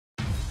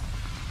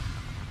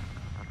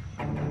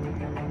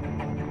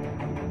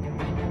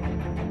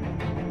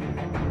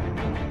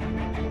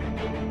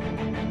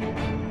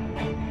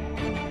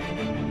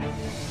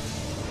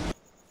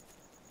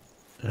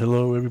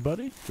Hello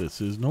everybody, this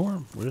is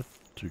Norm with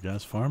Two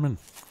Guys Farming.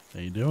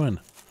 How you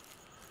doing?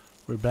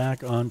 We're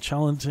back on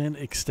Chellington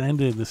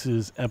Extended. This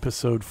is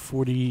episode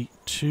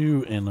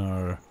 42 in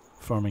our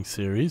farming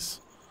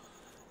series.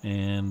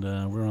 And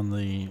we're on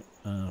the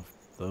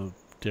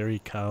dairy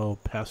cow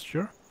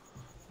pasture,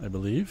 I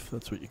believe.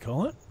 That's what you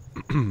call it.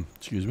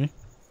 Excuse me.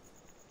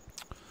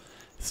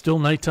 It's still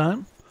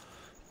nighttime.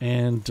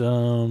 And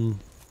there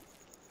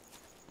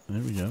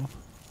we go.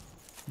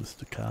 This is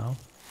the cow.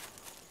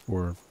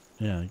 Or...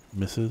 yeah,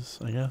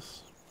 Mrs., I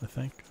guess, I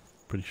think.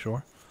 Pretty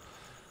sure.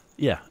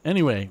 Yeah,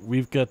 anyway,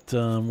 we've got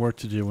work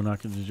to do. We're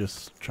not going to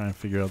just try and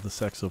figure out the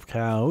sex of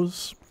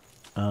cows.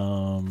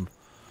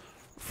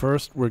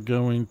 First, we're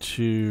going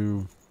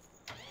to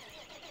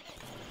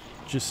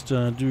just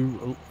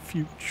do a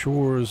few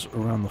chores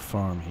around the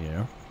farm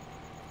here.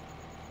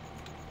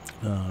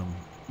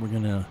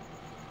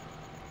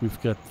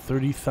 We've got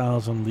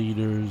 30,000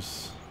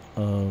 liters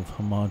of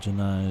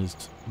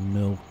homogenized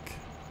milk.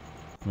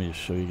 Let me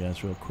just show you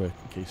guys real quick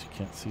in case you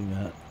can't see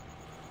that.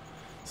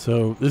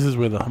 So this is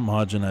where the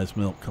homogenized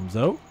milk comes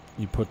out.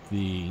 You put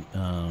the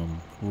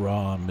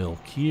raw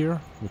milk here,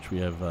 which we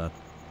have about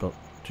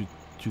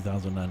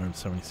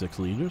 2,976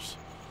 liters.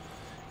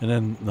 And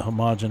then the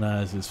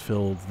homogenized is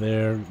filled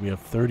there. We have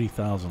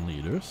 30,000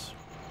 liters.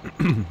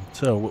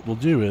 So what we'll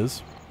do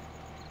is,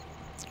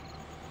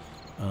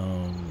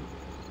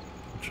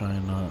 try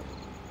and not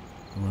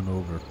run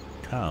over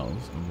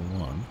cows,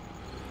 number one.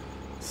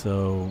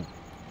 So...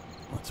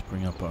 let's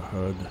bring up our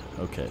HUD.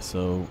 Okay,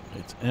 so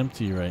it's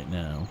empty right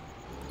now.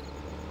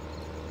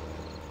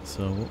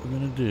 So what we're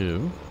going to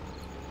do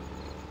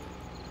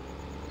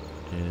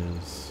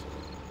is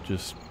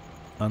just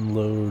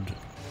unload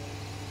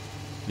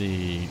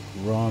the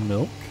raw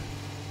milk.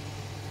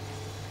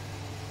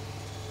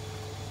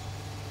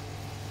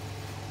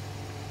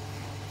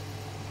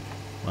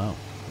 Wow,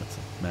 that's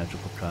a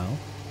magical cow.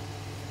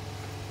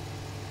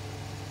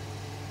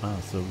 Wow,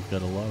 so we've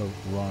got a lot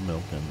of raw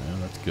milk in there.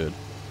 That's good.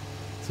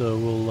 So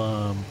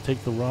we'll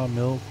take the raw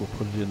milk, we'll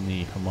put it in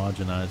the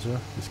homogenizer.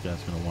 This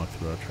guy's going to walk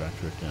through our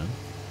tractor again.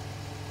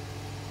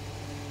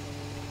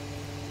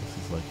 This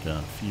is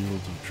like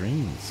Fields of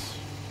Dreams.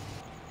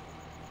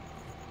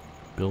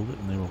 Build it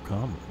and they will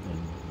come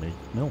and make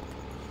milk.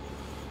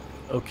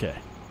 Okay,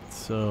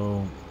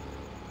 so,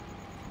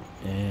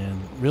 and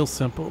real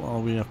simple,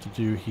 all we have to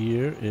do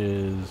here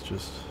is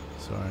just,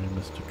 sorry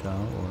Mr.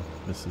 Cow or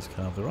Mrs.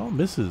 Cow, they're all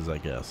Mrs. I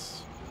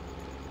guess.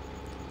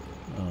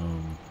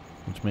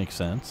 Which makes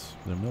sense.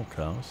 They're milk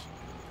cows.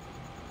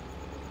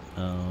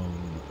 I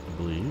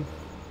believe.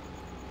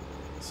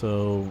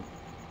 So,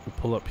 we'll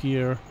pull up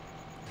here.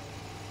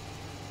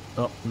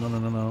 Oh, no.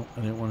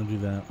 I didn't want to do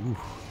that. Ooh,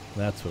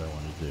 that's what I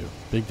wanted to do.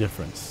 Big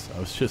difference. I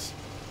was just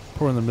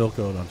pouring the milk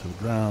out onto the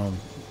ground.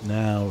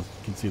 Now,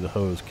 you can see the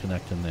hose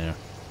connecting there.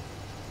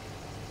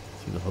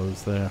 See the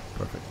hose there?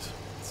 Perfect.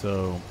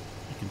 So,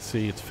 you can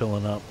see it's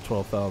filling up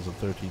 12,000,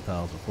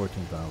 13,000,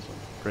 14,000.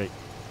 Great.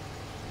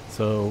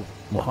 So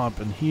we'll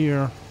hop in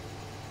here.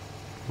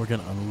 We're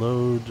going to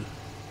unload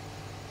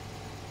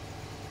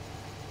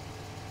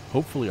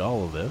hopefully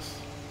all of this.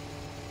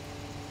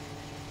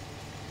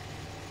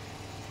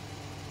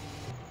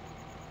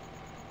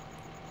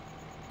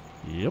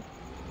 Yep.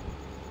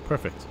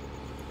 Perfect.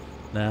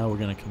 Now we're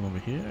going to come over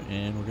here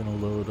and we're going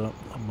to load up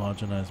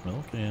homogenized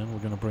milk and we're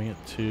going to bring it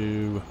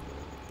to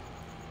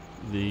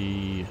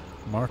the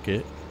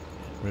market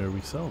where we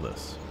sell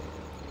this.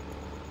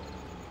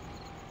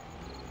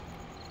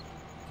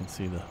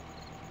 See there's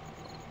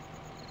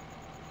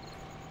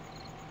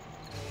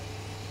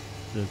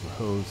the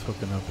hose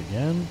hooking up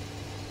again.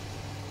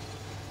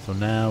 So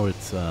now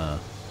it's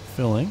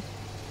filling.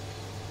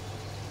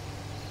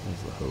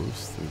 There's the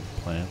hose through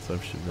the plants. I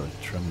should really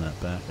trim that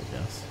back, I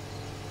guess.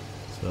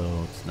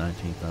 So it's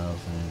 19,000,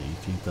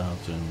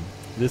 18,000.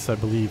 This I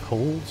believe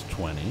holds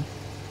 20.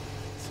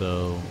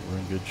 So we're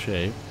in good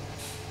shape.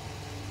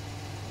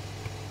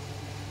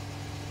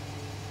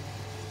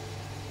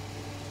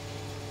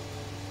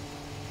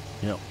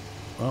 Yep.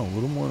 Oh, a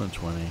little more than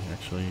 20.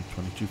 Actually,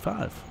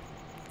 22.5.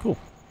 Cool.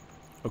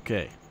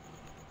 Okay.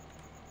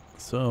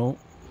 So,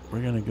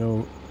 we're going to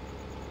go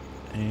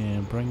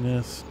and bring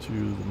this to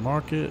the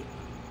market.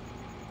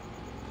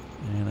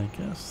 And I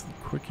guess the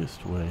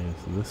quickest way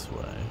is this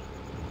way,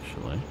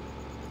 actually.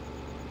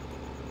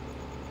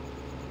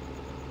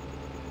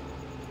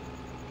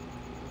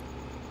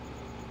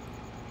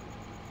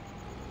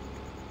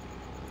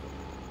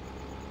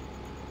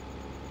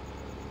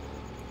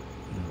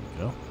 There we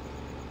go.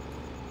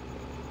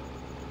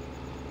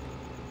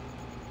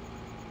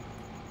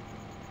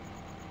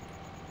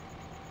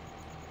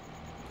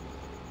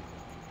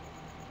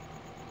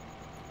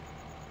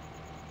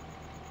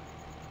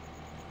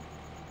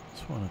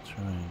 Want to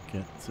try and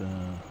get a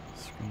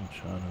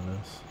screenshot of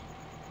this.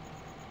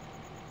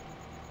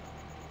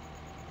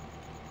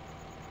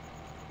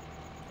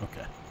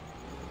 Okay.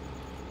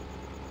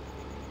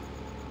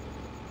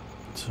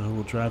 So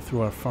we'll drive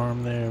through our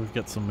farm there. We've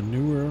got some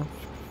manure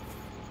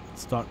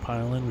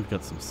stockpiling. We've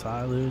got some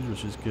silage,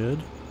 which is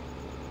good.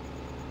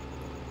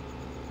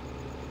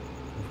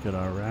 Got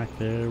our rack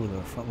there with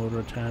our front loader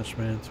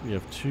attachments. We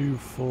have 2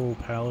 full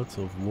pallets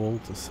of wool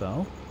to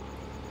sell.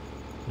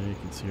 There you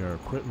can see our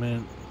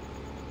equipment,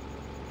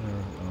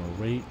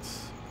 our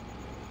weights,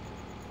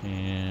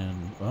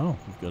 and oh,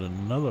 we've got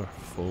another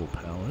full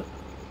pallet.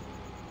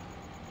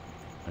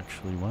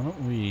 Actually, why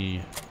don't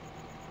we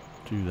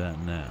do that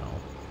now?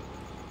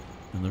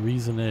 And the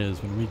reason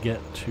is when we get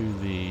to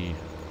the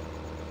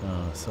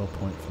sell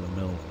point for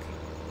the milk,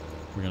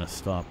 we're going to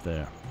stop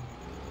there.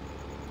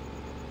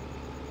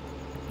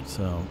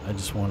 So I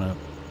just want to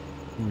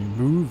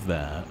remove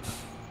that.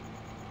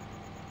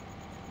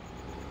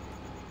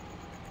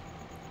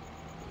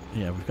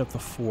 Yeah, we've got the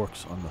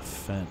forks on the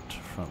Fendt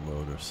front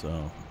loader,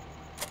 so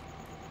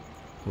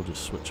we'll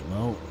just switch them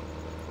out.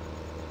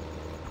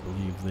 I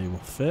believe they will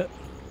fit.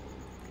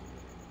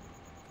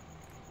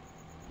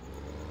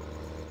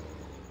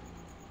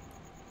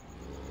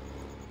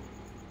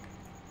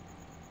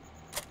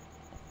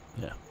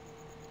 Yeah.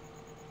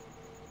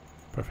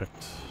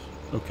 Perfect.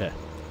 Okay.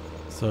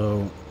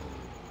 So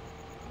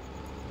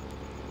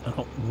I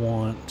don't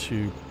want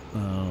to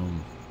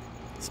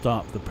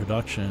stop the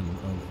production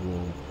of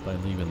wool by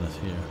leaving this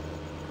here.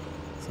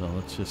 So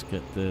let's just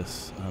get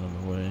this out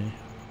of the way.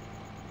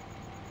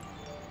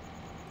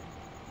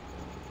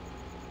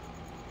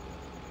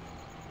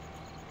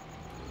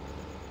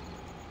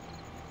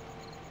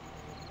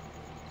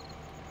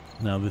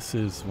 Now this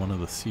is one of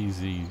the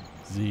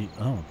CZZ.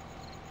 Oh,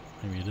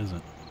 maybe it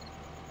isn't.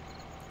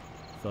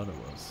 Thought it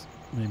was.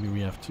 Maybe we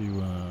have to,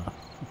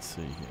 let's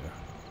see here.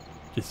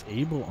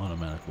 Disable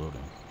automatic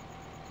loading.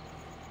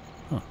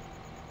 Huh.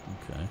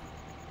 Okay.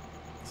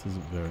 This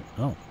isn't very...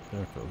 Oh,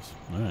 there it goes.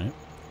 Alright.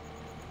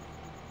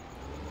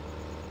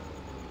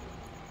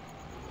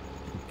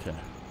 Okay.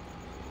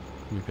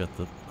 We've got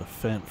the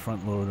Fendt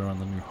front loader on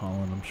the New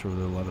Holland. I'm sure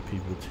there are a lot of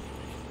people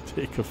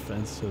take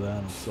offense to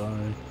that. I'm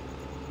sorry.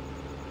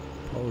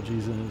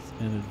 Apologies in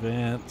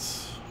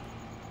advance.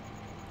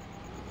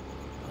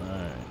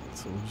 Alright,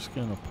 so we're just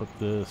going to put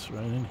this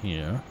right in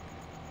here.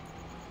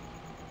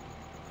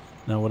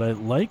 Now what I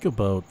like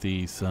about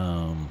these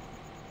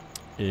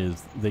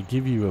is they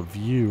give you a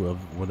view of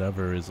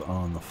whatever is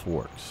on the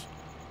forks.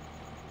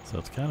 So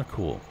it's kind of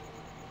cool.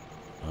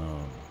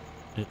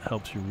 It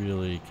helps you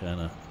really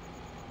kind of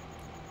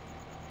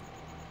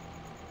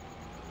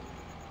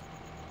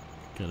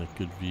get a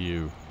good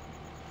view.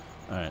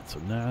 Alright, so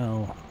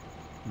now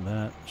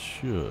that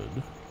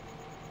should...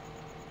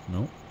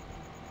 Nope.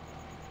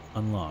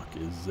 Unlock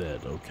is Z.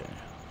 Okay.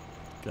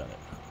 Got it.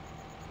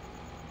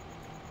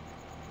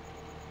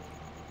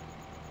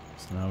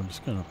 So now we're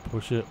just going to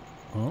push it.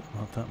 Oh,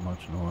 not that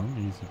much, Norm.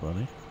 Easy,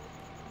 buddy.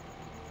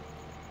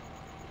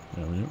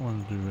 Yeah, we didn't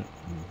want to do it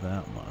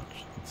that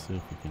much. Let's see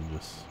if we can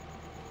just...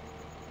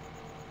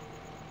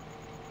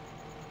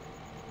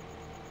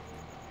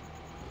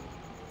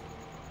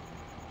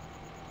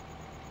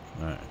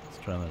 Alright, let's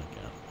try that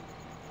again.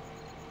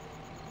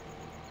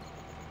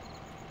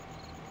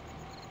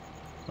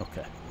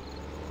 Okay.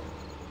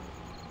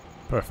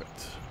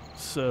 Perfect.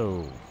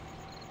 So,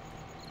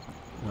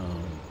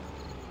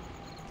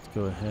 let's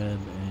go ahead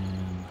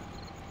and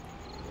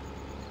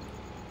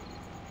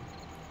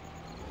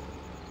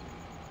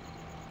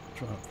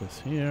drop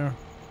this here.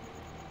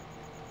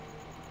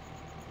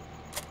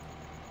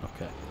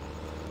 Okay.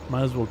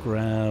 Might as well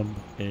grab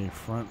a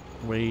front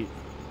weight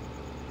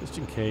just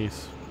in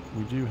case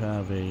we do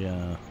have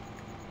a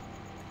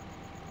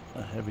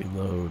heavy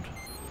load.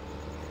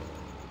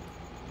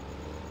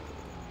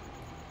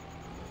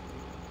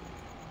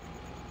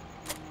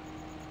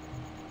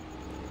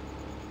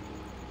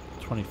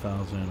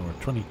 20,000 or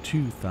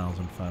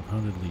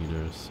 22,500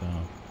 liters. So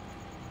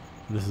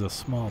this is a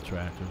small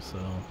tractor, so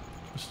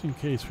just in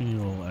case we need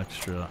a little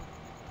extra,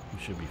 we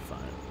should be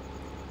fine.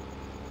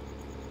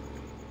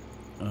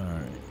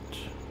 Alright.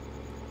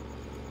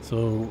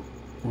 So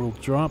we'll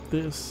drop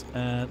this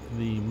at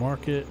the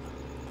market.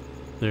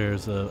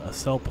 There's a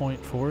sell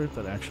point for it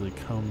that actually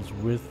comes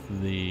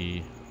with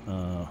the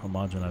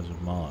homogenizer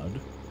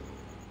mod.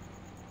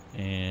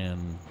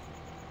 And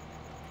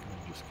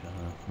just kind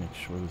of make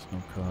sure there's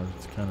no cars.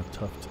 It's kind of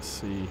tough to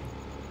see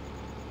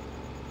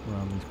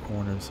around these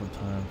corners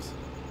sometimes.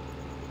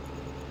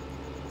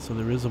 So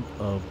there is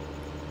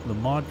the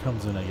mod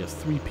comes in, I guess,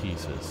 3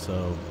 pieces.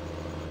 So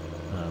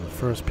the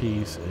first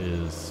piece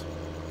is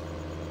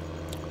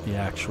the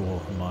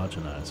actual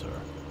homogenizer,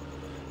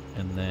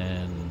 and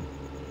then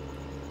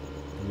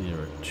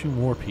there are 2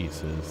 more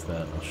pieces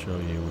that I'll show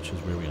you, which is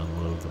where we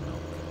unload the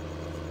milk.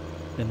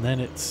 And then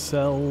it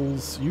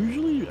sells,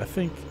 usually, I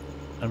think,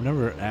 I've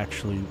never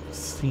actually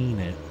seen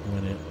it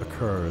when it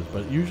occurs,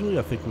 but usually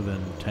I think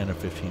within 10 or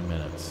 15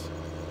 minutes.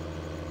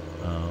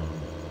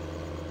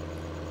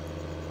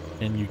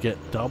 And you get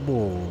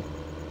double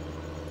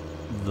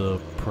the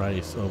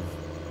price of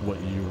what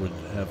you would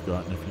have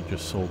gotten if you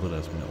just sold it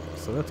as milk.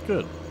 So that's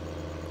good.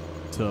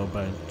 So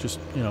by just,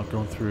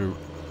 going through,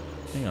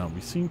 hang on,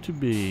 we seem to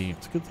be,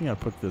 it's a good thing I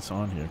put this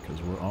on here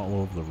because we're all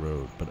over the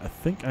road, but I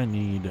think I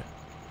need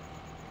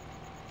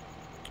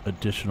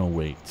additional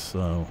weights.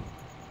 So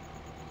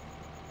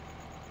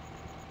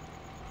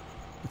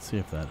Let's see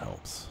if that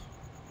helps.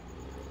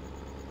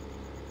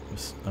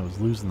 I was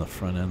losing the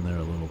front end there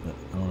a little bit.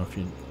 I don't know if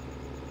you...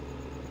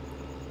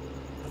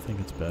 I think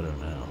it's better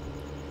now.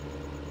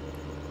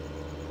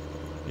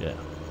 Yeah,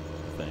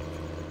 I think.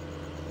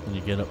 When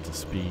you get up to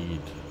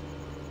speed,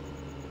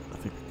 I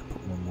think we can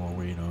put one more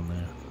weight on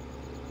there.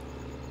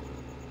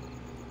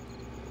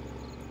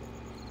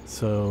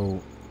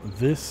 So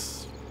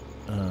this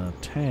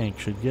tank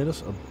should get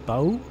us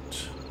about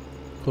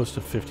close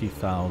to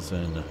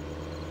 $50,000,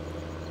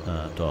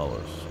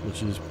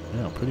 which is,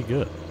 you know, pretty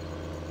good.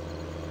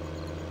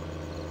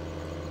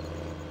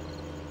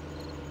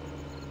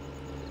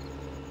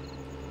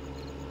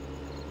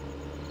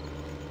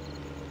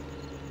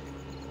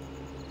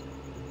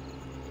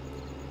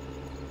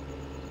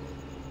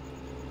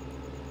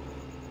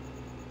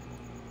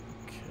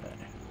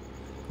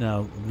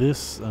 Now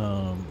this,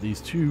 these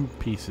two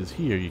pieces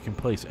here, you can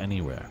place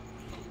anywhere.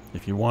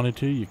 If you wanted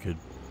to, you could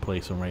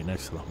place them right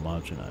next to the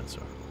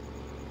homogenizer.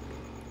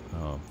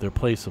 They're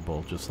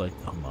placeable, just like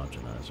the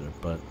homogenizer.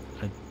 But,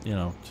 you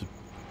know, to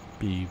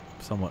be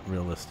somewhat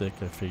realistic,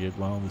 I figured,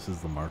 well, this is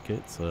the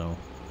market, so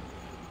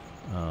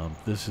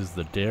this is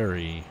the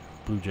dairy,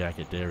 Blue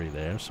Jacket Dairy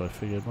there. So I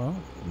figured, well,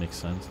 it makes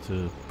sense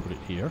to put it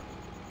here.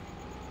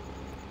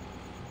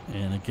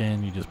 And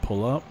again, you just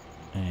pull up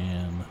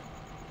and...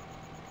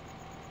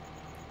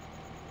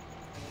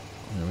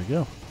 there we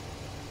go.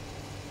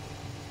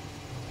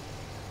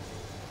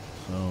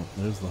 So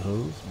there's the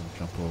hose. I'm going to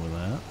jump over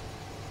that.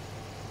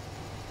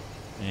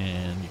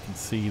 And you can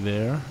see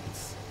there,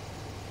 it's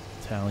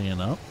tallying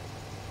up.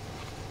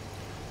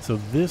 So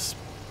this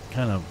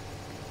kind of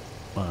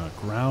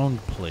ground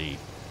plate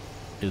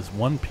is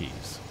one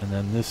piece. And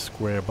then this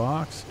square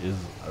box is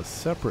a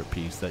separate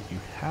piece that you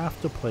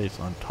have to place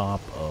on top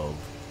of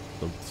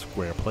the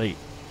square plate.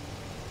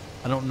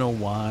 I don't know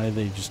why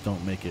they just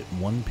don't make it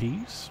one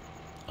piece.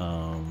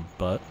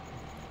 But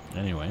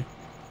anyway,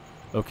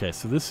 okay,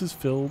 so this is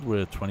filled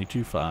with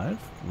 22.5,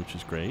 which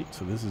is great.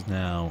 So this is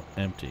now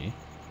empty.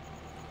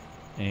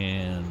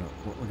 And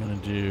what we're going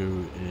to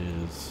do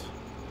is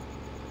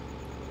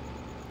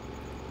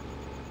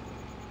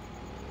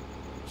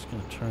just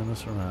going to turn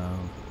this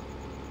around.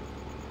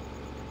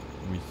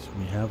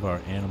 We have our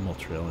animal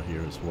trailer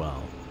here as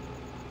well.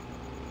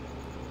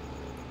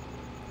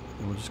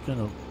 And we're just going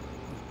to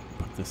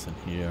put this in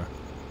here.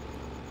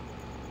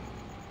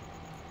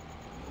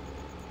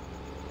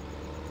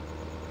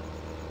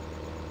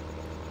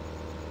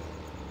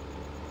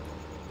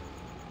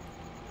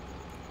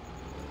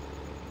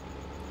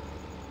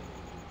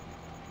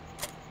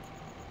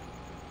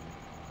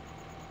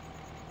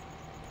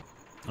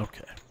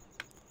 Okay,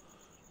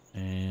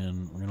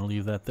 and we're going to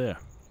leave that there.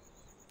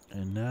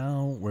 And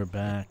now we're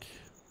back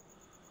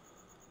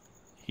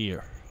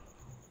here.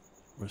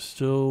 We're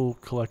still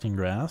collecting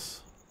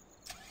grass.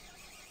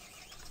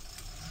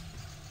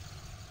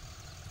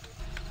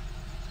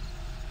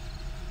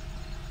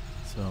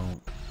 So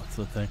let's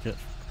let that get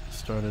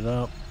started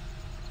up.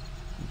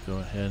 We'll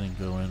go ahead and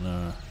go in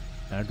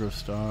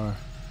AgroStar.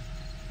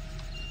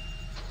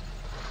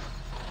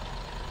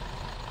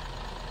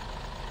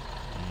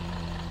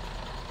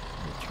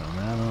 Turn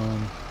that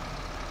on,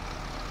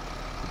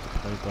 put the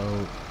pipe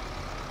out,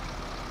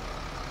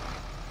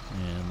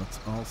 and let's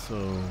also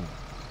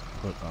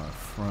put our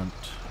front,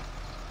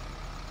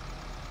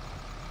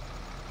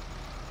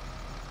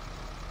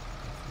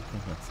 I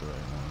think that's the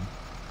right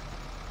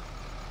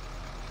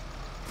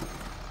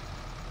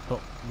one.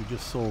 Oh, we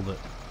just sold it.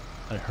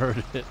 I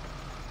heard it,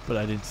 but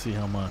I didn't see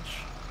how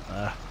much.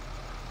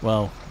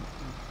 Well,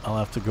 I'll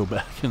have to go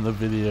back in the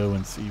video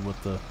and see what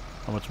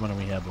how much money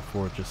we had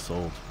before it just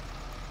sold.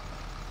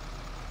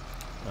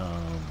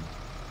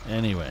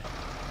 Anyway,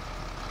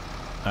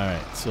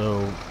 alright, so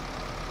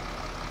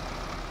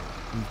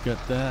we've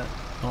got that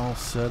all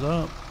set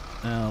up.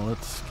 Now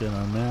let's get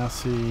our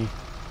Massey.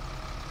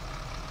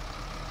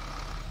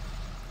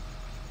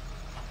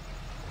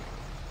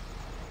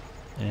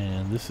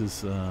 And this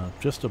is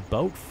just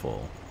about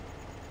full.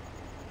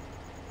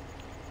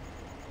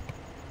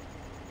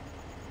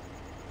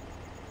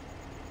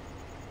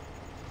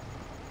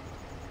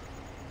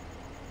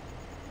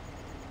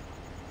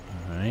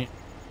 Alright.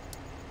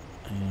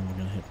 And we're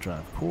going to hit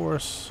drive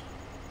course.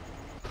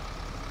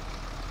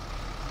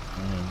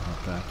 And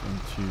hop back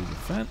into the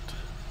Fent.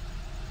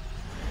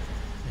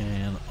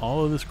 And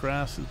all of this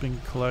grass has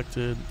been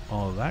collected.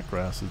 All of that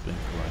grass has been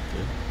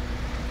collected.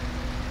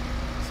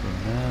 So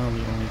now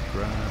the only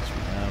grass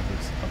we have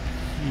is up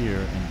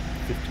here in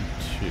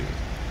 52.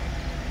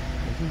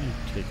 Maybe we need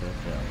to take a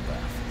look at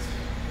left.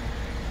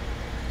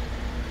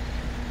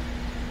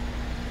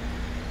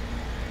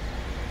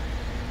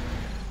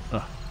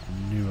 Oh,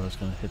 I knew I was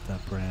going to hit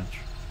that branch.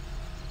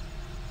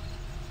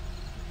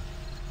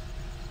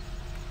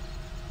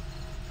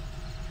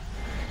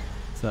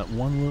 It's that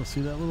one little,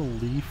 see that little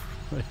leaf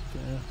right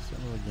there? Set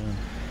it again.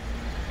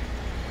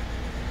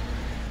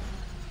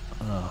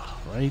 Oh,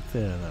 right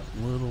there, that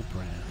little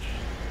branch.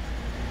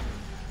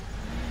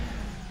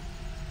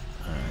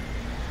 Alright,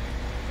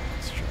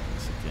 let's try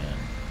this again.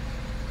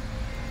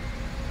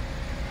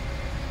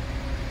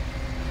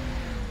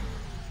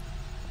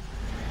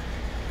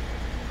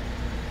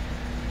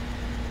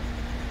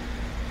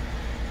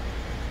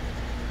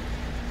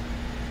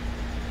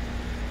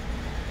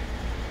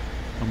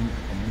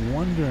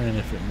 wondering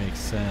if it makes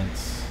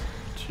sense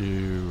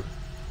to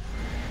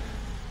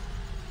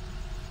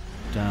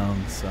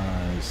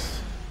downsize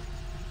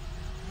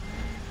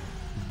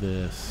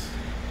this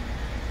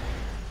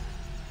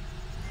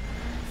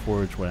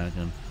forage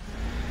wagon.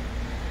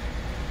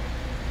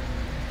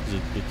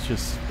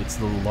 It's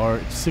the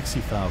large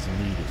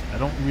 60,000 liters. I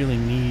don't really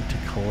need to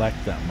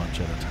collect that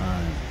much at a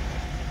time.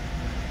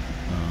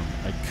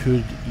 I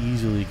could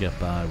easily get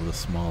by with a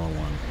smaller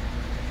one.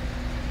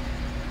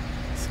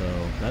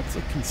 So that's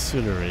a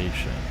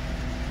consideration.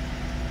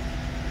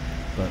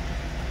 But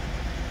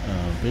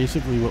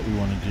basically what we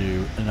want to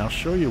do, and I'll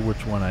show you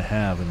which one I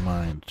have in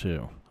mind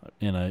too.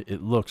 And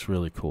it looks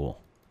really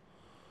cool.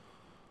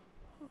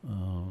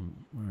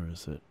 Where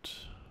is it?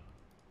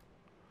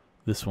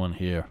 This one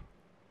here.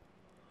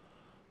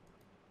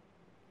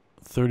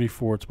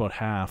 34, it's about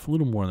half, a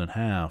little more than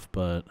half,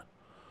 but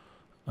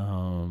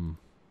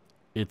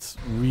it's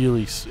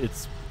really,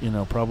 it's, you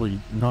know,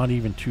 probably not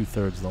even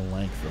 2/3 the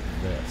length of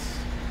this.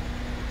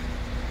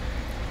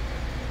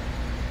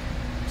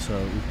 So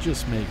it would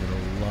just make it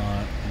a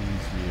lot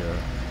easier.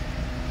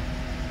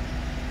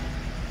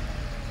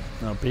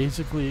 Now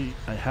basically,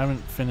 I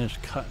haven't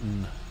finished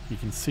cutting. You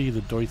can see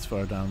the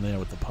Deutzfahr down there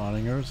with the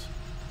Pottingers.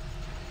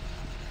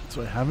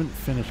 So I haven't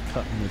finished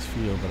cutting this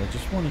field, but I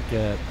just want to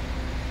get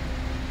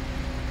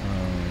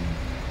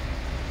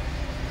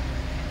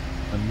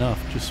enough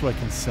just so I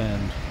can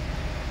send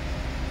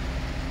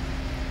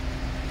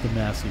the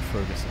Massey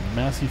Ferguson. The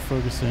Massey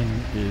Ferguson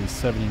is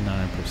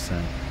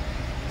 79%.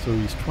 So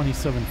he's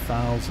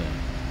 27,000.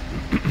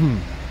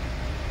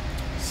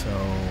 So,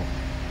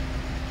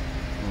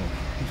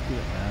 who's good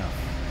at math?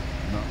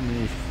 Not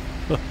me.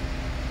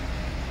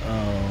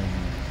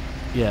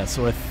 Yeah,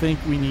 so I think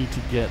we need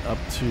to get up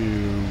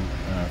to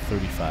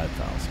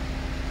 35,000.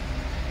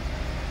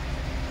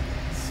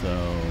 So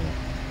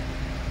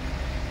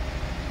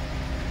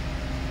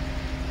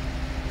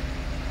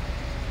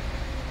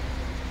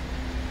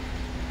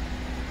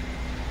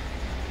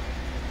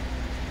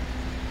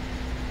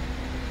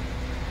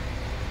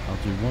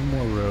I'll do one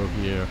more row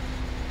here.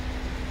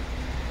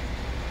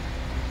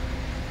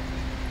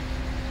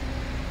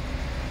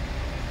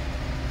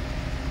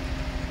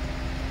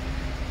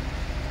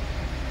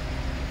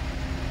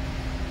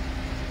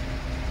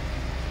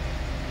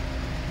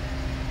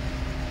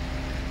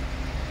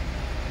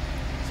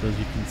 So as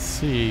you can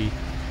see,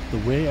 the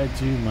way I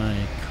do my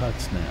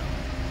cuts now,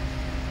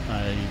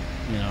 I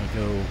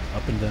go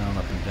up and down,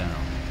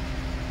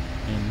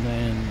 and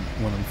then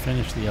when I'm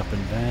finished the up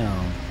and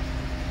down,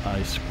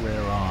 I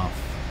square off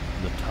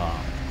the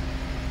top.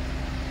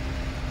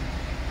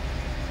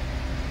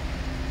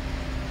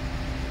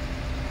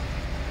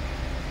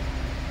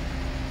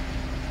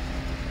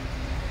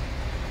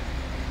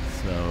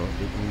 So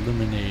it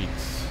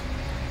eliminates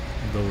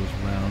those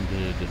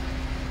rounded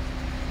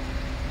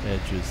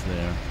edges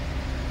there.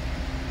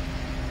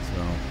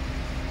 So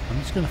I'm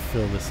just going to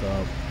fill this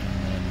up and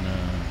then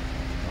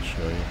I'll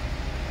show you.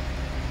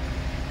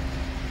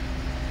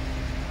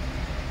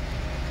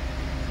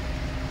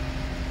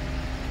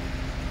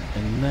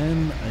 And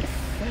then I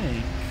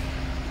think,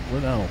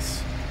 what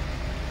else?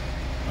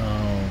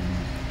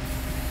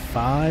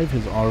 5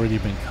 has already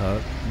been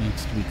cut,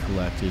 needs to be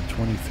collected.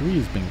 23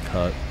 has been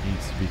cut,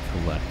 needs to be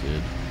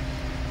collected.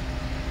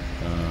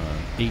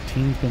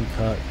 18's been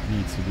cut,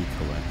 needs to be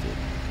collected.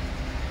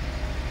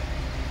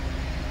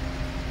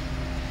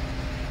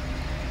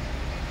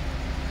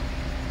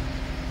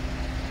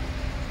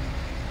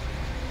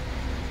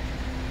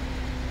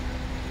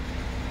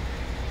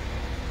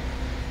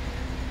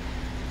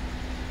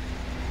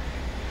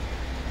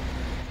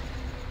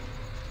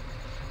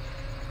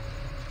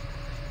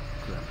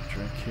 Grab a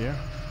drink here.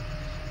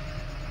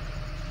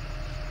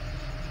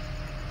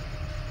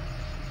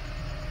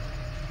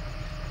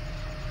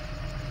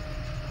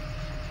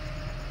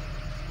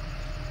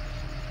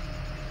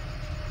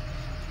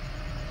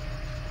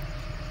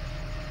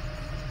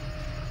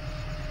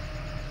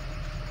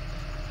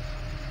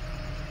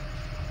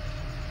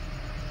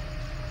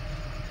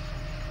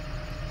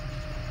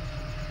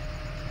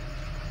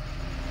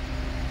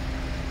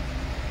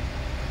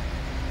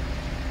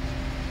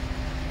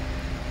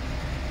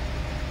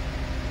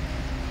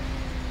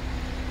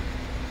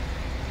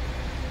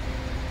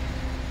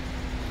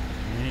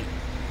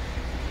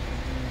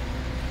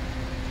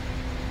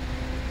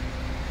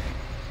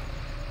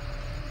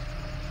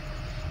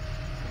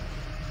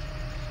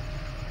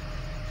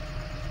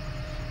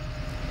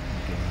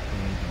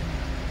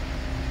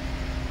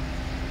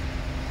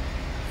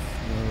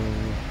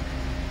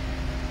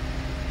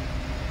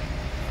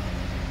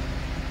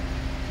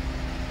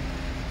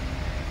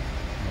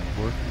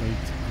 Work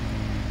rate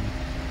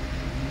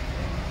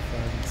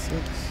 5 and 6.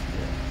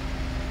 Yeah.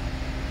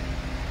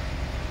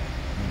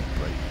 I'm gonna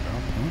brighten it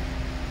up, huh?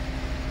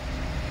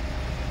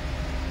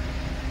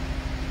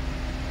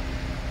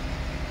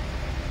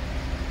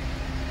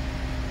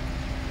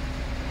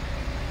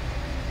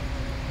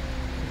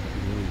 It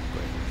really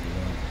brightens it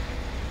up.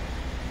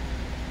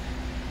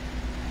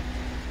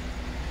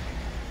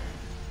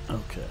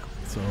 Okay,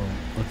 so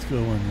let's go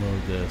and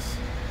load this.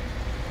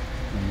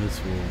 And this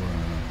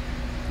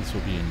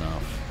will be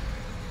enough.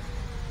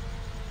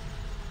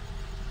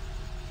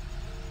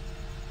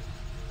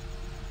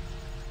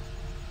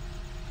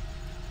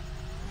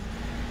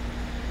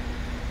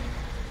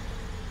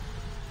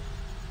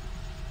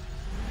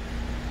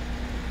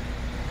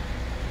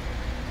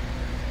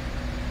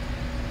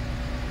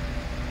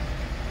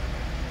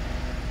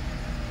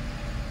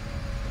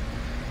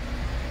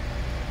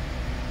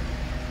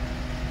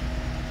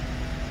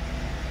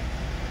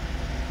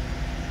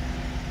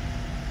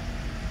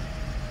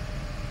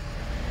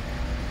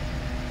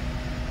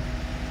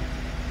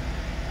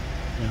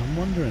 I'm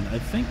wondering, I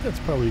think that's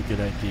probably a good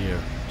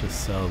idea to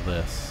sell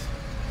this.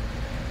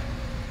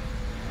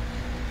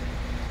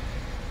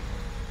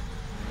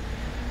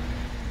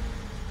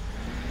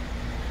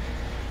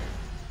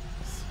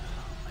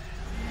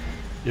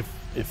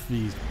 If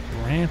these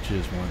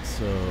branches weren't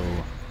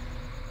so,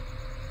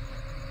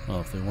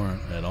 well, if they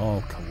weren't at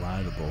all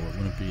collidable, it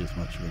wouldn't be as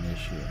much of an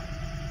issue.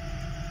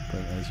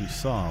 But as you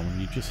saw, when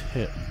you just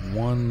hit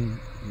one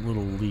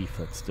little leaf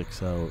that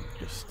sticks out,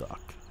 you're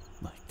stuck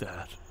like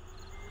that.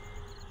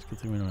 Good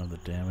thing we don't have the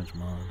damage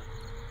mod.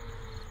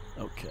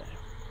 Okay,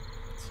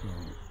 so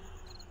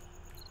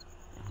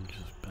let me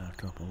just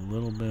back up a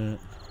little bit.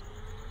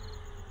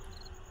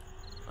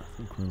 I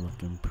think we're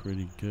looking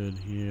pretty good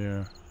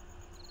here.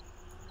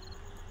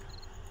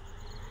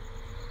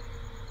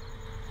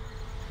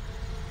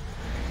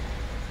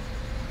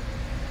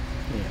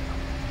 Yeah.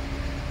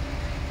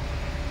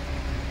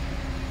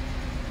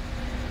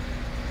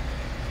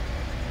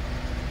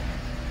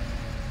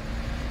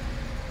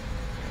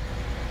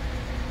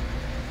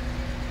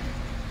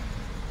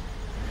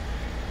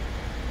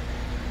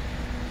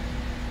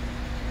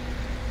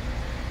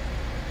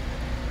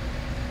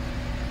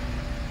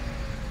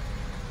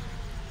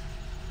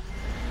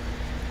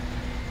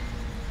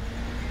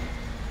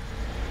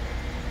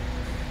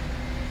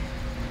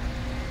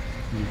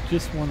 You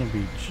just want to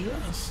be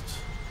just.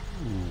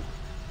 Ooh.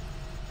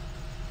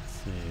 Let's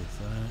see, is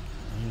that?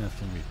 I think that's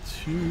going to be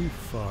too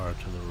far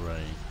to the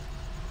right.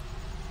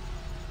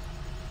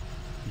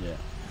 Yeah.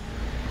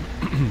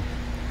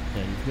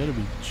 Yeah, you've got to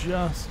be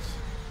just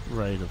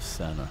right of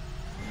center.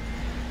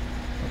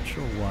 Not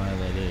sure why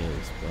that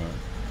is, but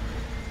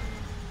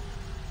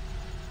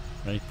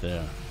right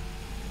there.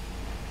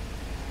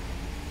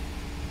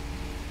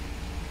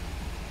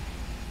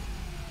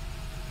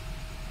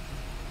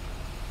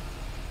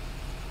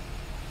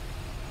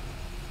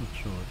 Not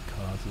sure what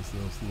causes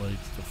those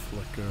lights to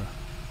flicker.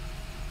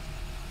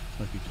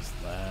 Might be just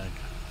lag.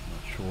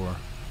 Not sure.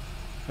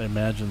 I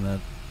imagine that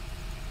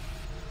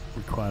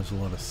requires a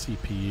lot of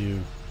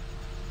CPU.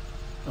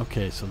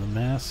 Okay, so the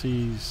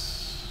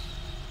Massey's,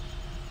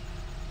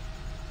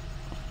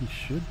 he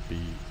should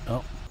be.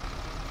 Oh,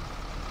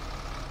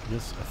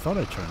 yes. I thought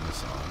I turned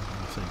this on.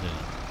 I guess I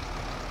didn't.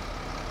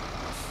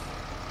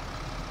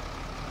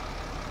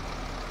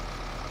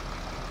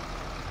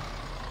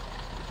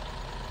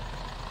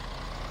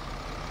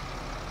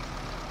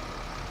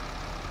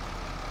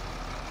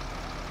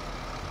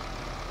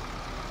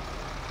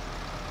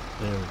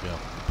 There we go.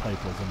 The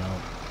pipe wasn't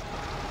out.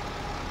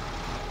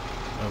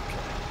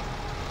 Okay.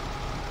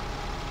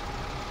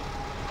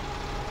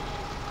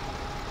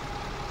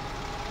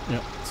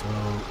 Yep, so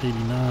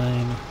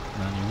 89,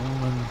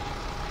 91.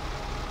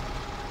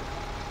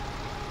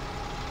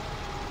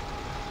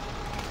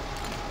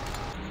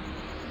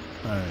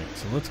 Alright,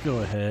 so let's go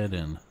ahead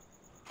and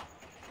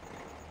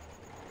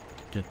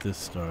get this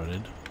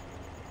started.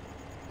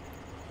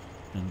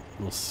 And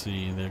we'll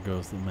see, there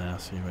goes the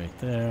Massey right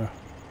there.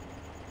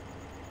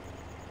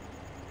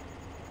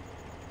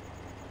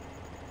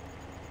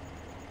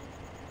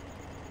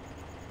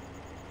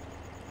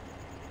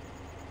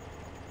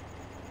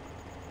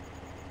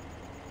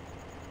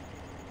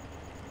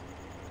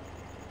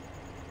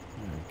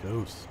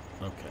 Goes.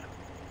 Okay.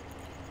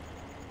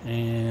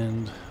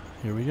 And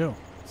here we go.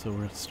 So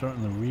we're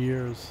starting the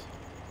rears.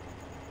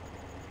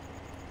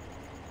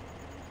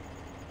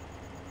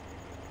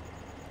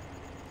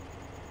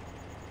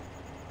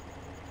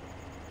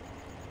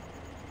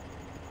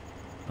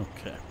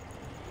 Okay.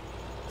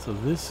 So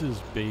this is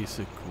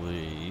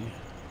basically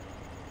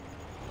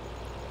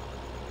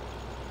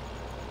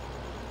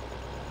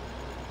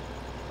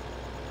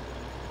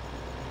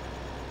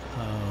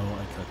how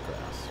I cut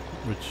grass,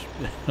 which,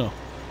 you know,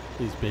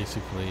 is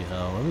basically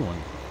how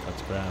everyone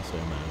cuts grass, I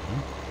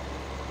imagine.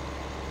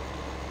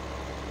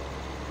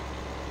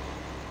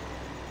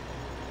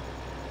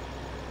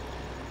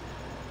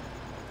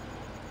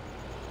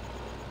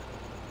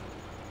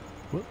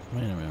 What?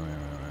 Wait a minute.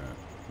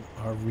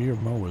 Our rear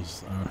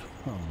mowers are,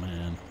 oh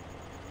man.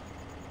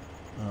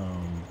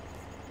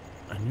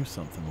 I knew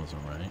something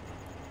wasn't right.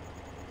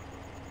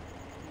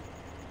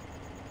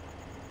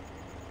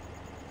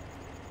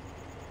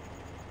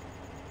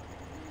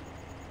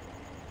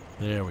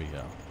 There we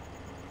go.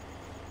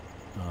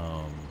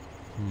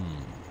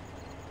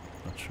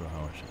 Not sure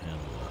how I should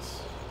handle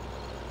this.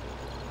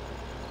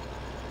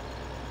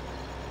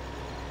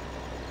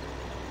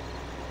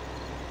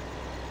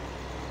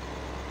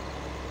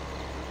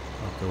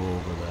 I'll go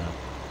over that.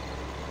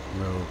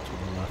 road to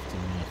the left of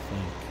me, I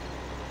think.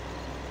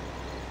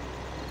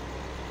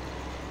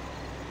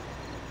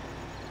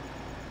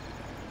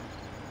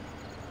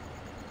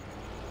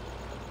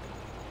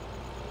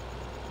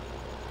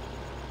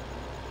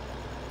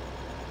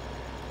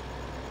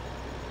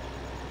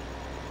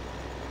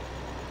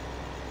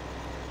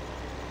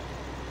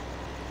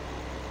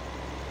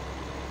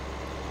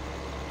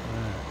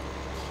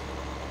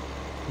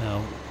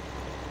 Now,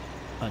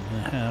 I'm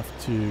going to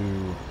have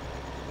to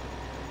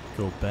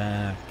go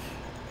back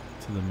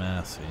to the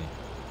Massey.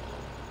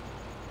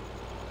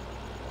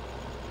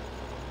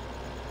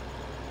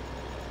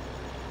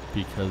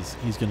 Because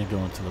he's going to go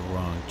into the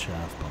wrong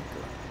chaff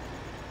bunker.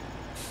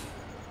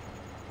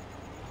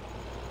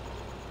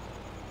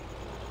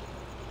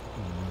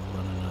 I'm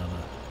running out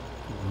of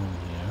room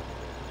here.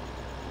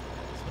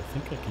 So I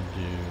think I can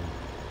do...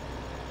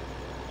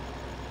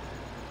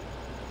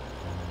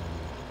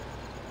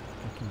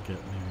 get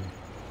maybe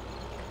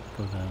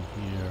go down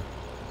here.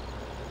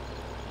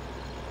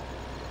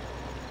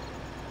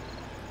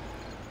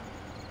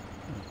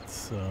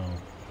 So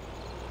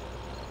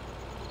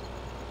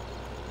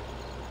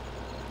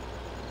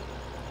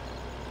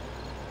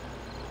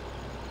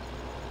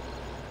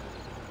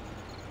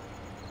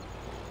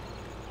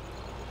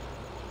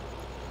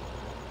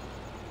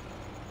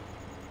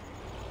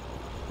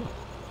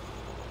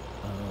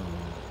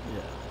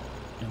yeah,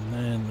 and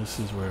then this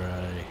is where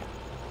I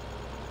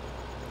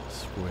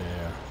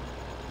square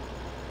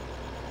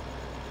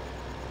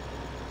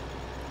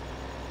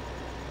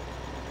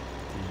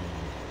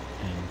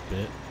the end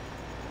bit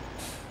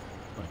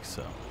like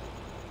so.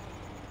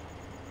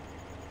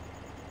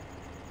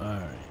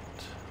 Alright.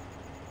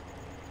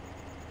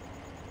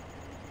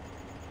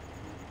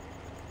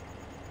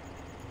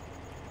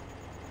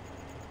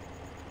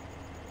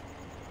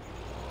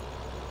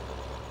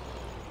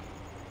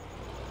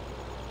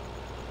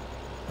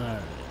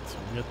 Alright, so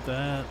we get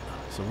that.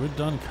 So we're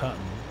done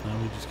cutting. Now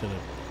we just gotta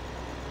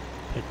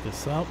pick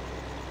this up.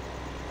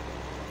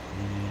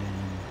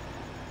 And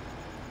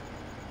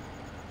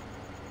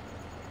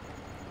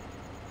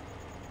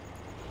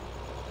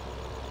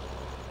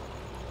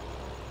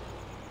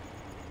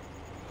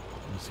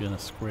I'm just gonna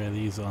square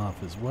these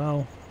off as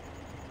well.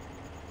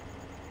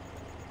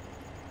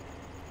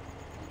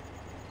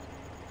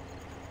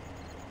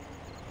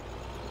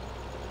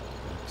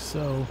 Like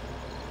so.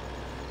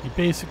 You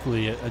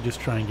basically, I just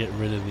try and get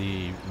rid of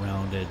the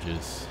round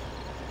edges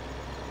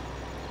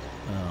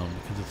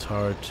because it's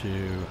hard to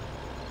and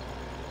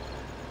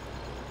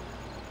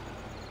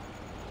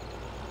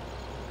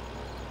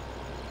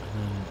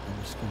then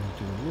I'm just going to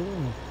do a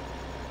little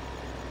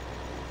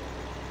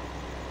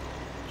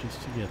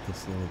just to get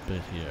this little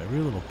bit here. Every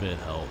little bit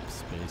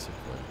helps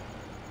basically.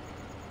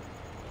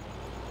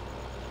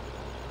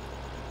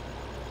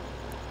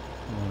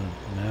 I want to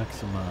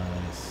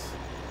maximize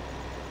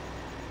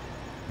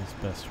as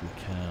best we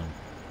can.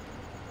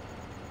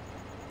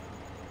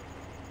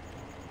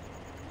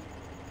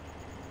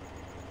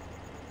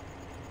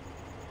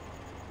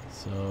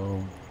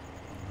 So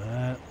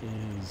that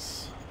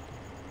is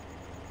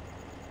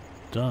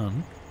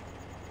done.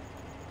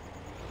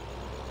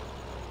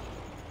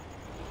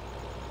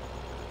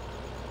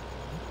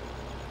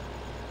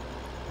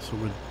 So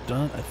we're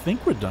done. I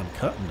think we're done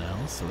cutting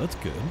now, so that's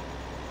good.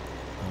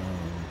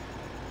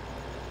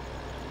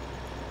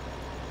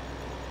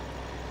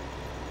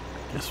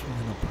 Guess we're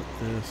gonna put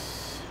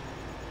this.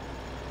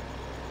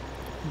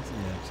 What's the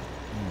exit?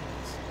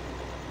 Yes.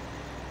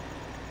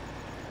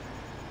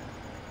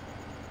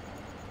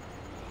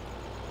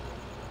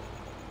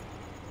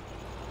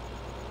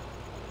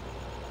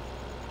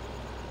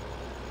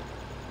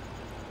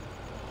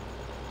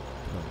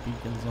 Put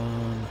beacons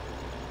on.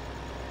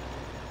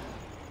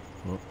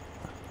 Oh,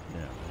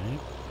 yeah,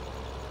 right.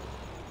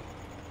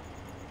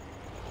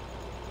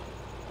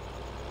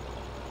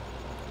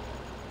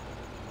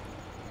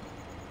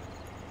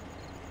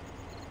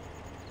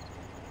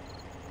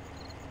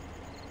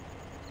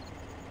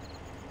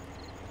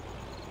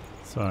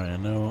 Sorry, I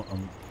know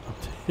I'm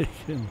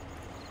taking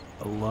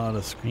a lot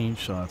of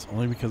screenshots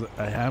only because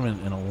I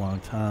haven't in a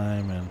long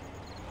time, and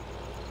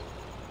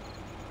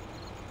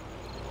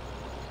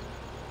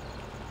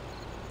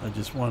I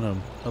just want to.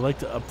 I like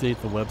to update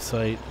the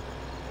website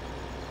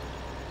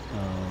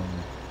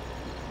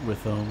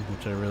with them,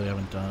 which I really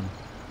haven't done.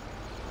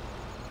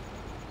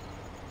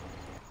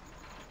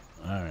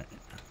 All right.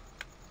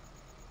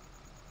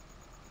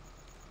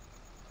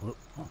 Whoop.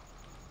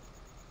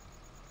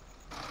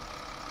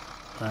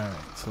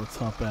 Alright, so let's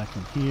hop back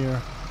in here.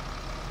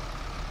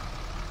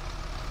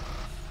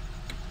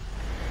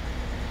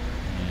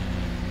 And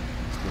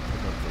let's go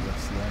pick up the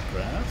rest of that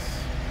grass.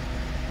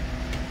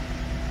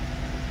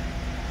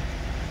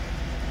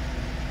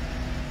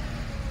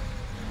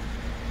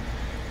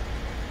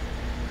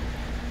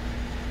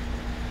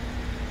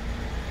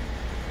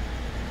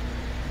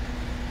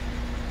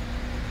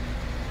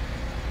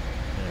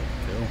 There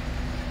we go.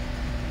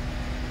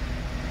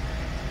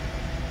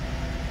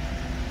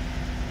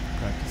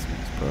 Practice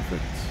makes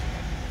perfect.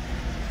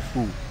 Ooh,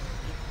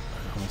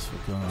 I almost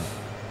forgot.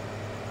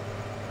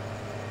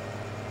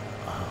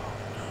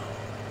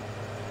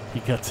 He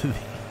got to the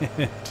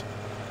end.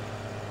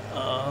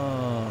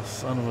 Oh,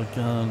 son of a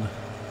gun.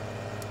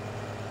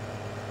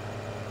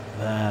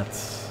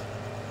 That's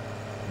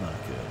not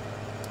good.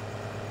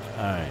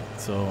 Alright,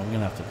 so I'm going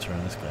to have to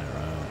turn this guy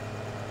around.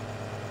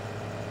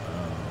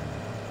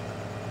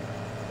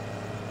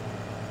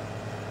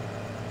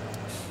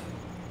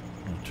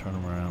 I'm going to turn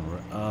him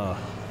around. Oh,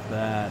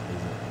 that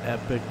is an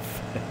epic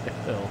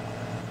fail.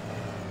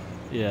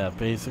 Yeah,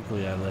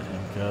 basically I let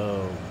him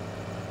go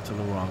to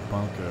the wrong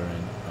bunker,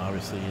 and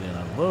obviously he didn't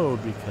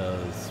unload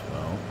because,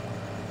 well,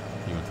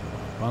 he went to the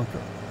wrong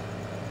bunker.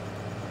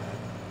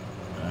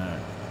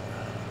 Alright.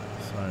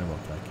 Sorry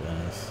about that,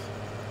 guys.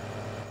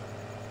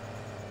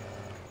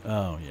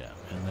 Oh, yeah.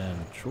 And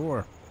then,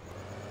 sure.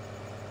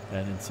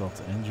 Add insult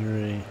to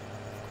injury.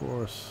 Of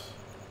course.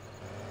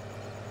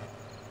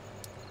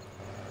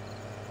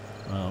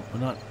 Well, we're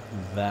not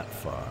that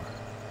far,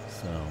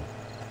 so...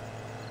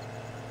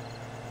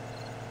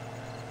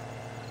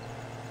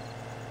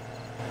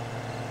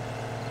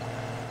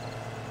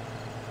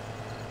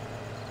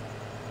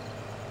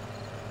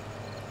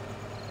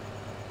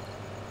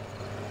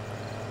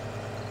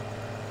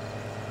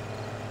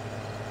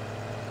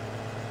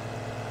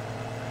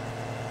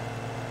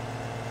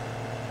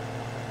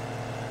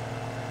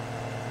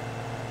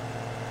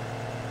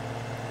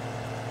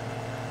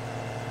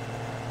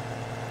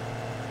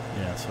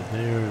 Yeah, so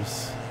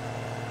there's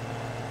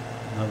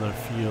another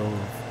field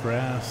of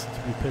grass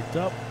to be picked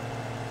up.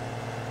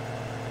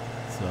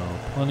 So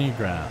plenty of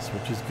grass,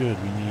 which is good.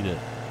 We need it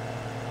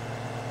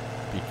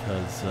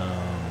because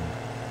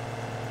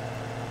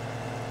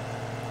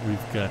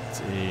we've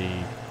got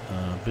a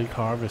big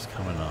harvest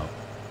coming up,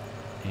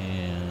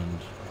 and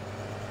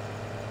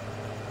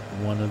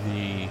one of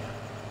the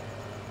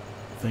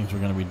things we're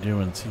going to be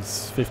doing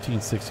is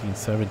 15, 16,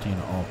 17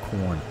 all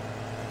corn.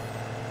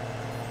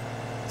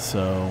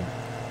 So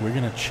we're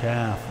going to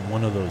chaff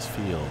one of those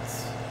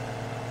fields,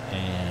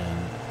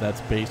 and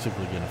that's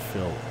basically going to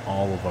fill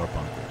all of our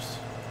bunkers.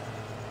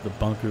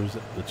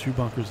 The two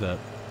bunkers at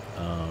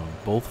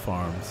both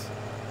farms,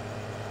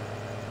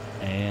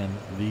 and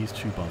these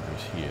two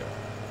bunkers here.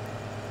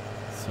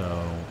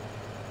 So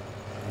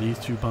these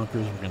two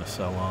bunkers we're going to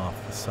sell off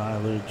the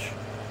silage,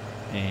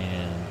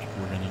 and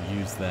we're going to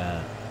use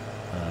that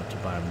to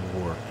buy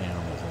more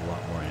animals, a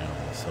lot more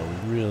animals. So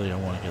I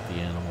want to get the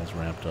animals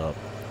ramped up.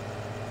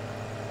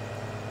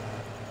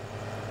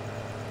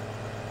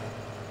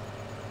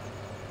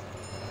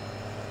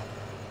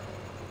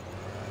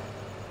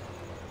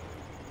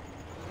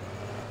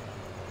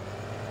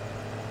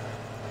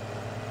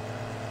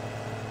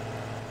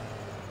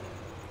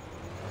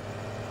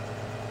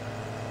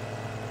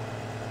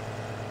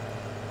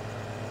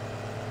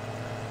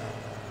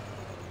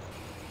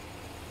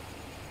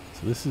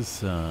 So this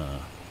is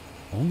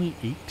only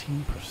 18%?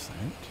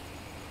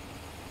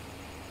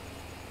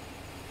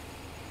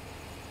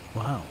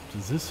 Wow,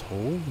 does this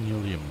hold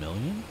nearly 1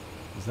 million?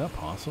 Is that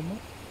possible?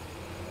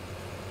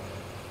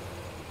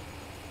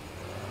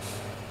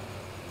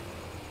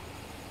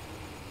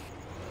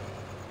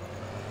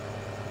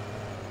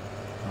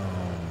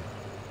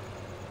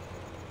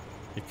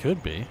 It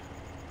could be.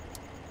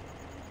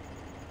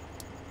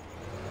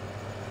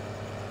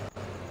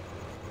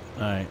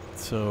 Alright,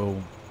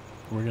 so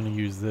we're going to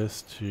use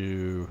this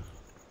to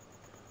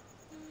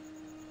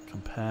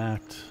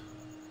compact.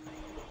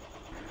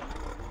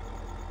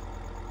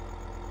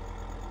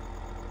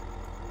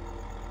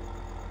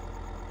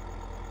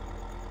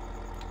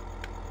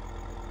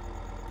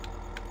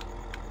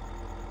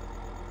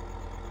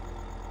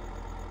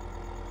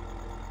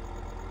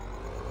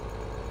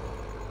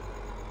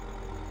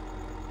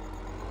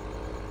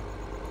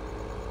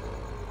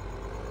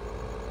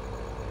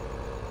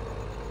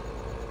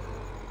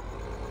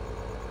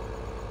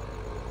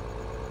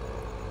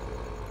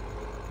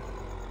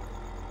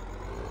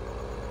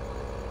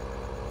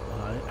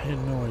 I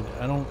had no idea.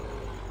 I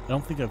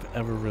don't think I've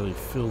ever really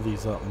filled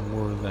these up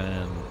more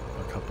than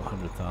a couple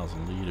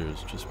 100,000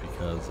 liters, just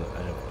because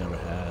I have never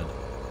had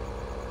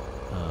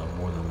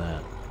more than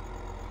that.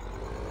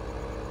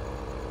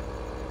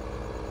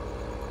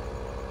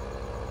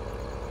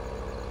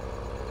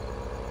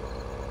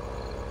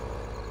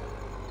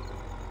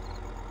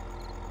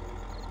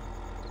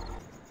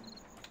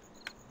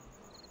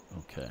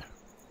 Okay.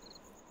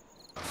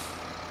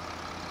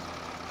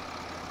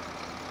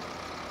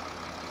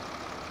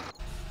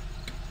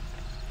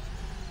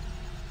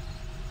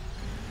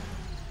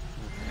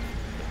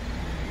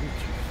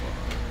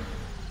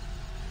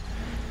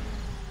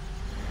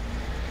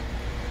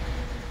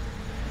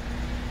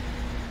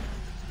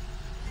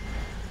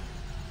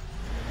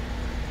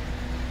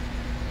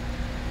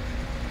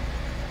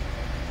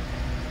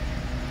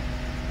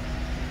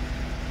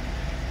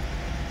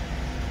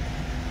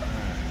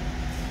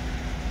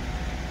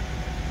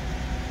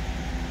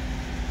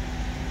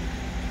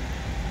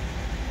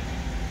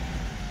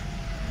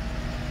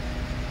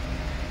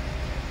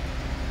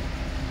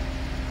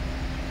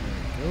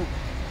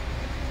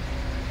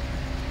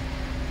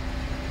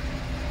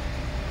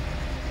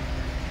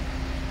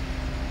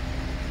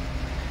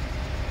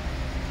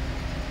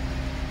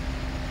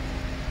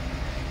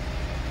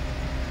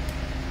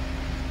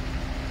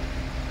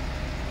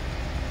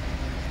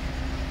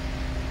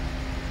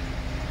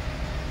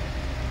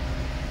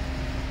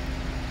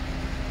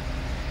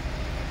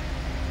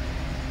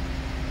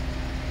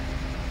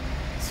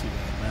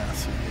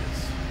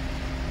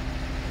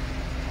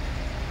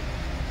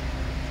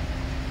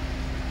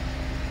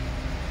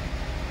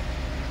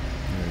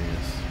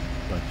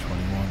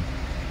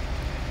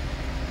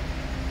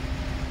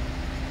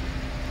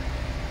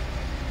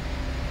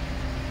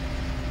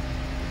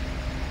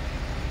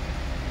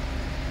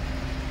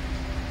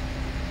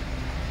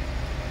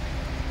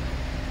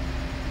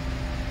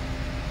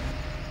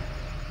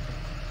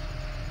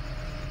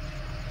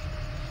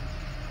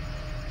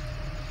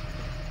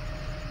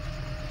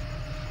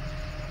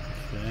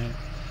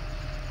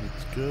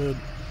 Looks good.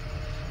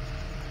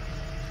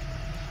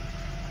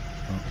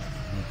 Oh,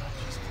 no,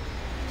 just...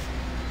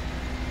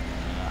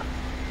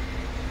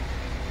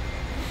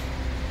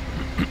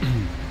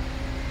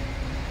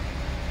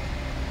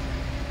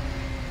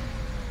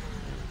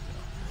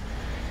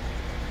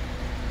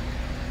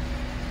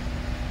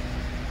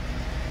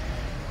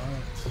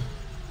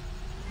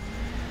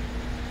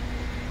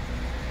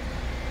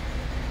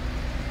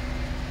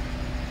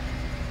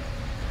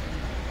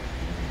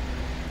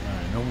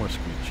 No more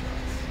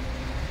screenshots.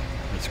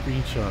 The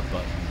screenshot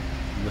button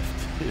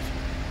lifted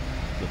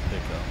the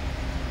pickup.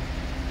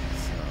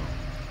 So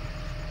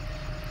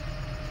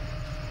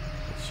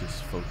let's just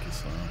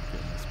focus on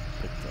getting this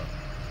picked up.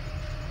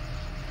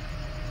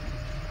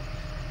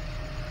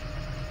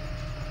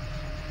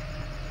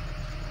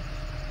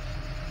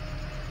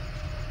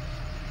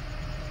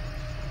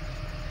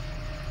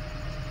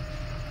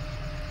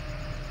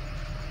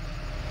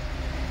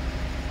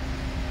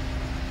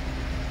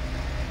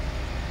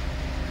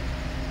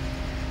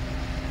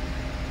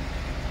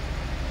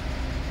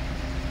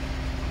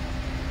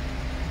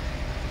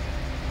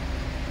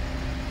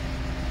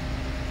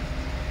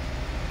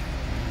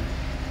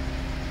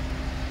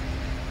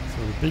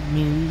 The big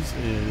news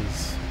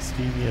is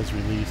Stevie has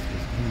released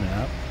his new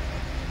map.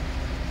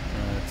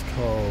 It's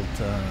called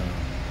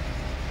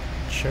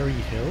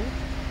Cherry Hill.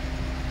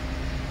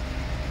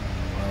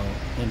 Well,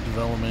 in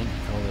development, he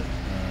called it, I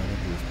think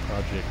it was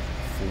Project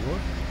 4,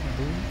 I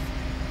believe.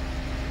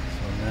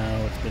 So now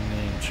it's been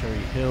named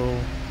Cherry Hill.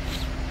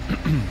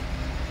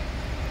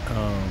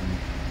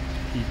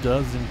 He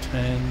does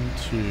intend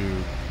to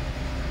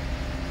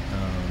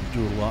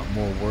do a lot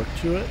more work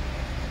to it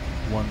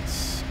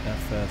once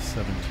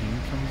FS17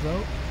 comes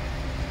out,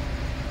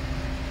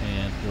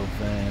 and he'll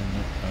then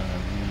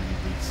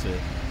re-release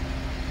it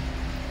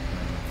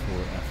for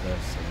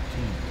FS17.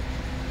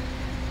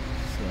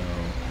 So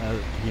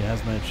he has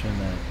mentioned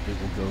that it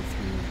will go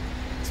through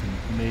some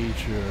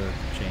major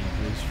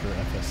changes for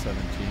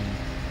FS17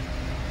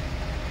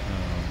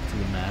 to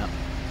the map.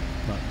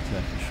 Not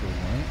exactly sure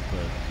why,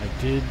 but I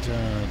did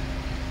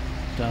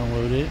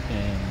download it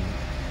and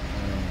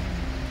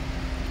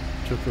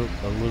took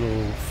a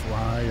little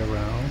fly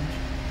around.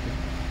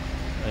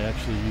 I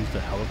actually used a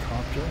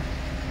helicopter.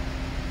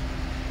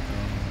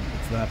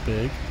 It's that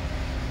big,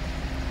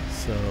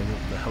 so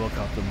the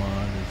helicopter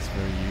mod is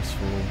very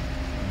useful,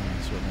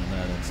 certainly in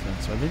that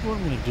instance. So I think what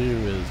I'm going to do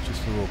is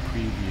just a little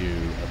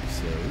preview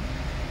episode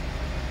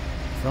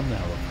from the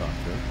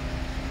helicopter,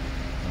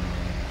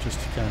 just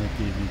to kind of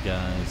give you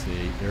guys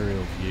a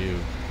aerial view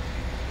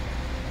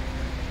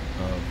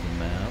of the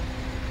map.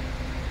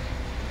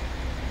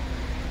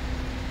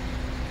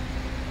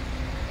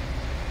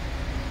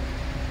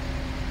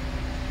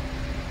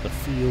 The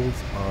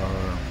fields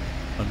are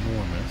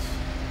enormous.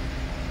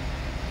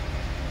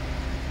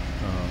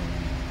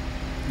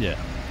 Yeah,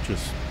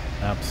 just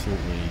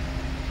absolutely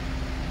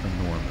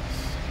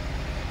enormous.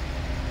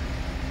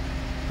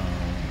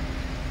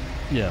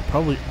 Yeah,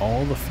 probably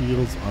all the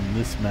fields on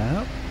this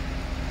map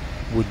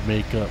would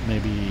make up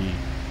maybe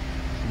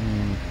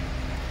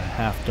a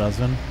half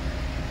dozen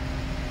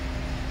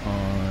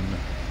on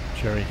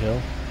Cherry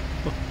Hill.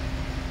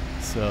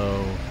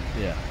 So,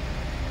 yeah,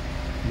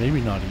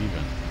 maybe not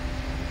even.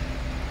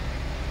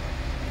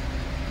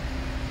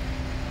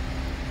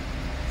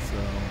 So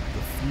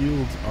the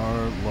fields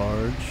are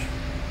large.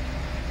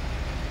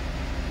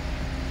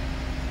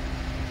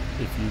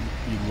 If you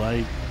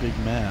like big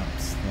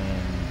maps,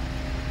 then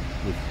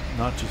with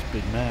not just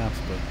big maps,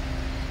 but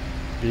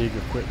big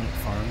equipment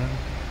farming,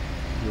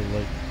 you'll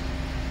like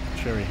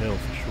Cherry Hill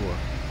for sure.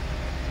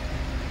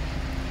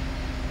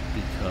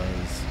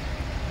 Because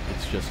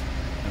it's just,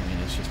 I mean,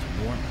 it's just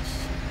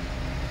enormous.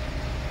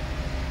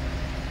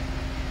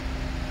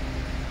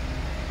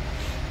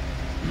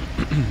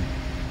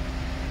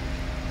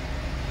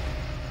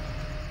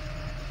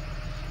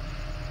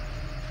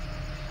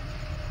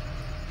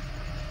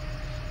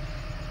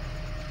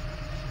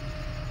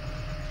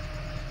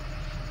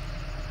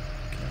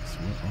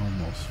 We're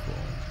almost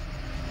full.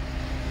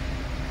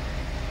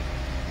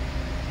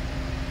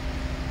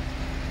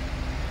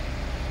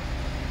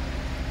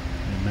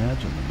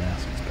 Imagine the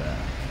Massey's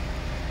back.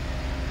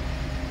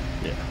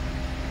 Yeah.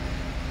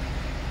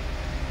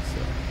 So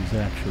he's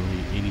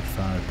actually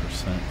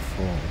 85%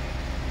 full.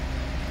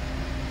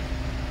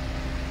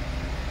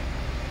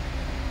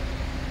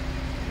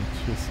 Let's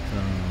just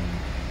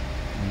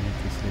get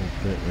this little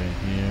bit right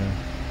here.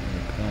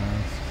 Right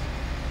past.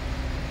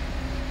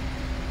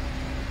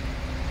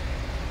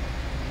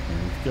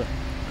 We've got, I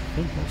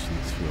think, most of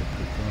this field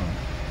picked up.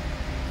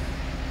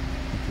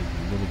 I think there's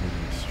a little bit of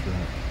a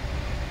stretch.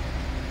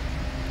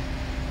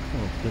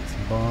 Little bits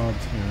and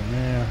bobs here and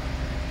there.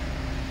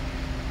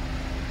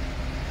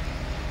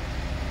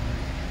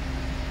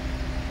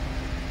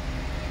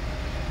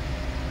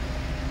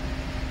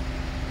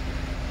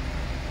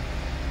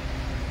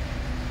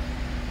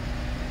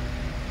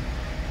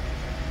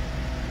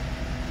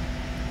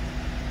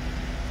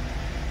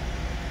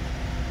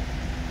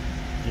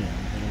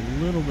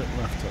 A little bit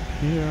left up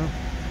here.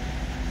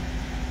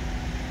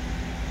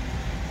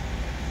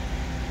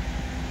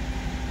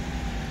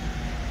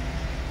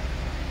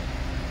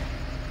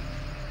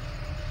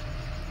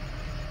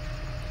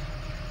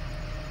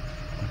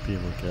 be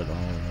able to get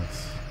all of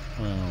this.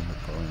 Well,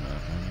 probably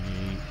not.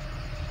 98,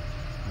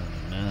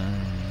 99,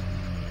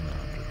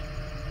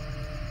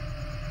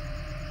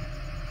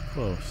 100.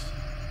 Close.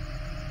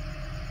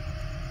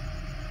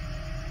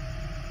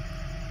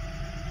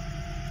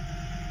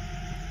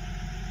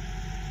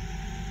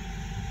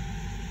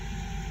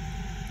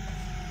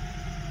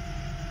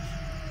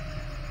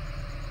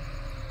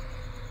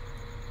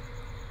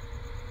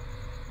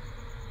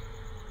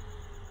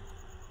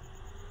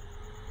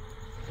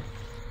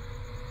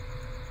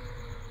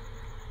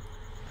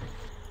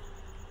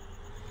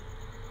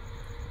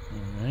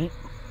 Alright.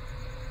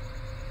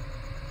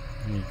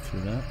 Made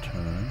through that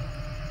turn.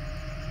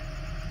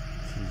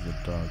 This is the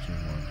dodgy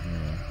one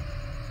here.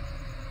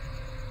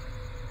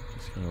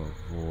 Just gotta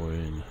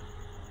avoid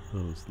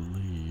those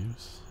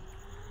leaves.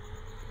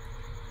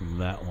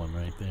 That one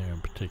right there in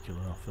particular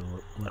off the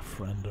left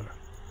fender.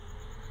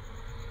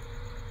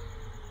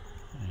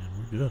 And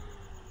we're good.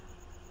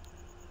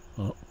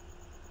 Oh.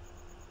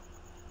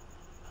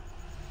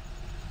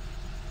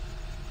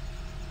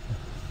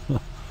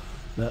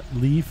 That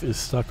leaf is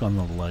stuck on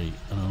the light.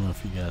 I don't know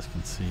if you guys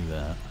can see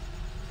that.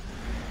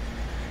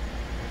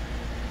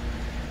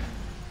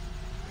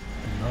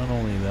 And not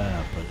only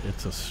that, but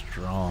it's a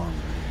strong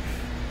leaf.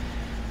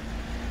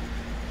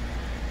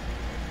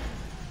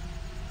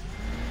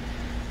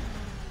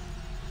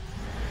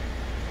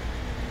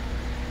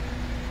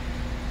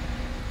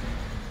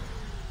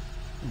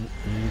 It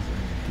is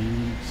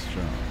indeed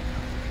strong.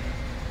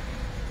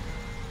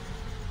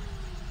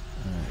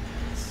 Alright,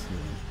 let's see.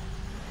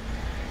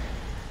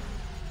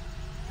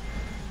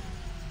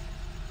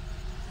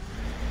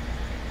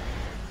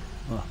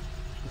 Oh,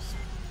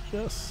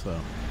 just so.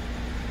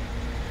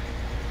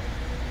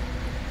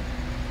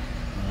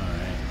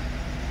 Alright.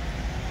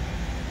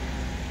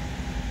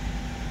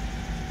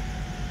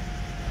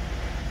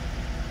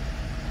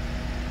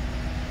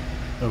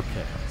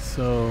 Okay,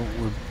 so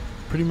we're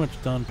pretty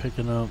much done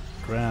picking up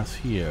grass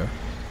here.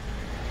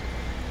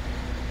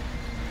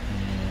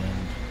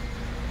 And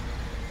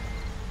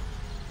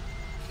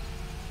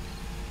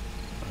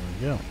there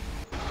we go.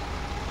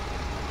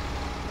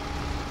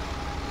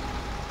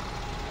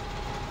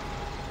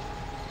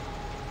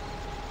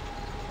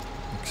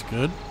 Looks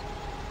good.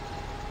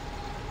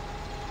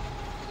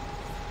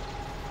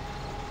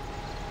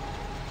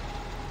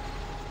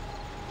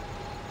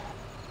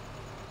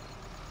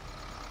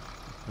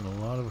 Got a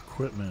lot of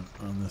equipment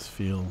on this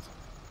field.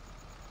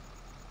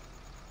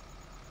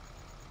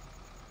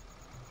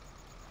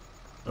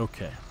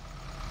 Okay,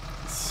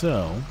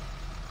 so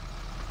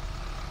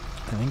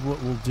I think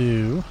what we'll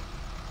do,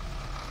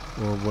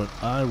 or what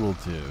I will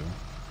do,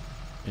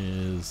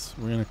 is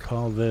we're going to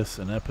call this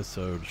an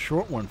episode,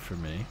 short one for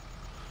me.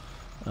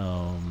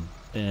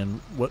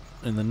 And what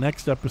in the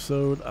next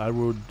episode I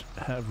would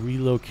have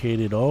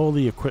relocated all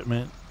the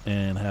equipment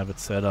and have it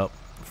set up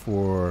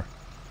for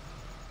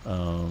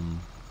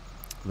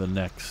the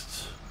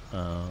next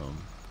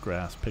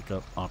grass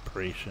pickup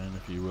operation,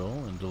 if you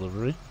will, and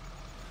delivery.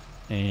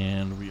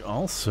 And we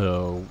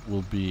also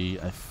will be,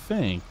 I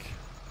think,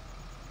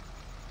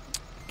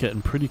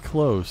 getting pretty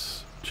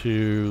close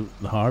to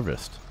the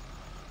harvest.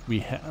 We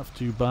have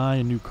to buy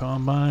a new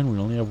combine. We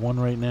only have one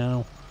right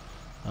now.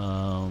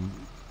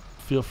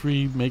 Feel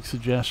free to make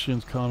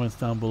suggestions, comments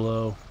down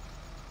below.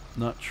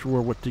 Not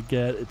sure what to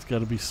get. It's got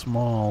to be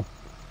small.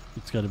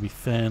 It's got to be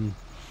thin.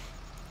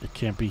 It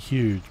can't be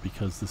huge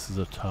because this is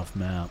a tough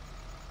map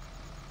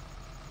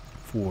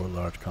for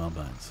large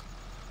combines.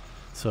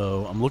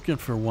 So I'm looking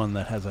for one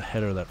that has a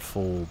header that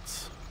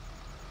folds,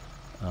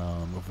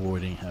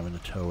 avoiding having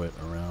to tow it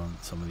around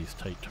some of these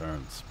tight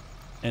turns.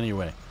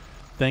 Anyway,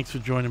 thanks for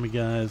joining me,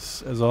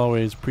 guys. As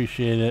always,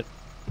 appreciate it.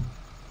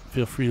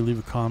 Feel free to leave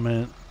a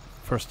comment.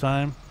 First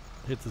time,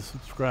 hit the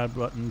subscribe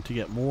button to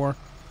get more.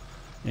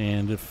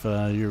 And if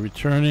you're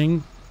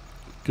returning,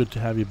 good to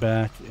have you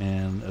back.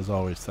 And as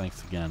always,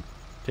 thanks again.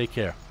 Take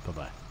care.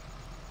 Bye-bye.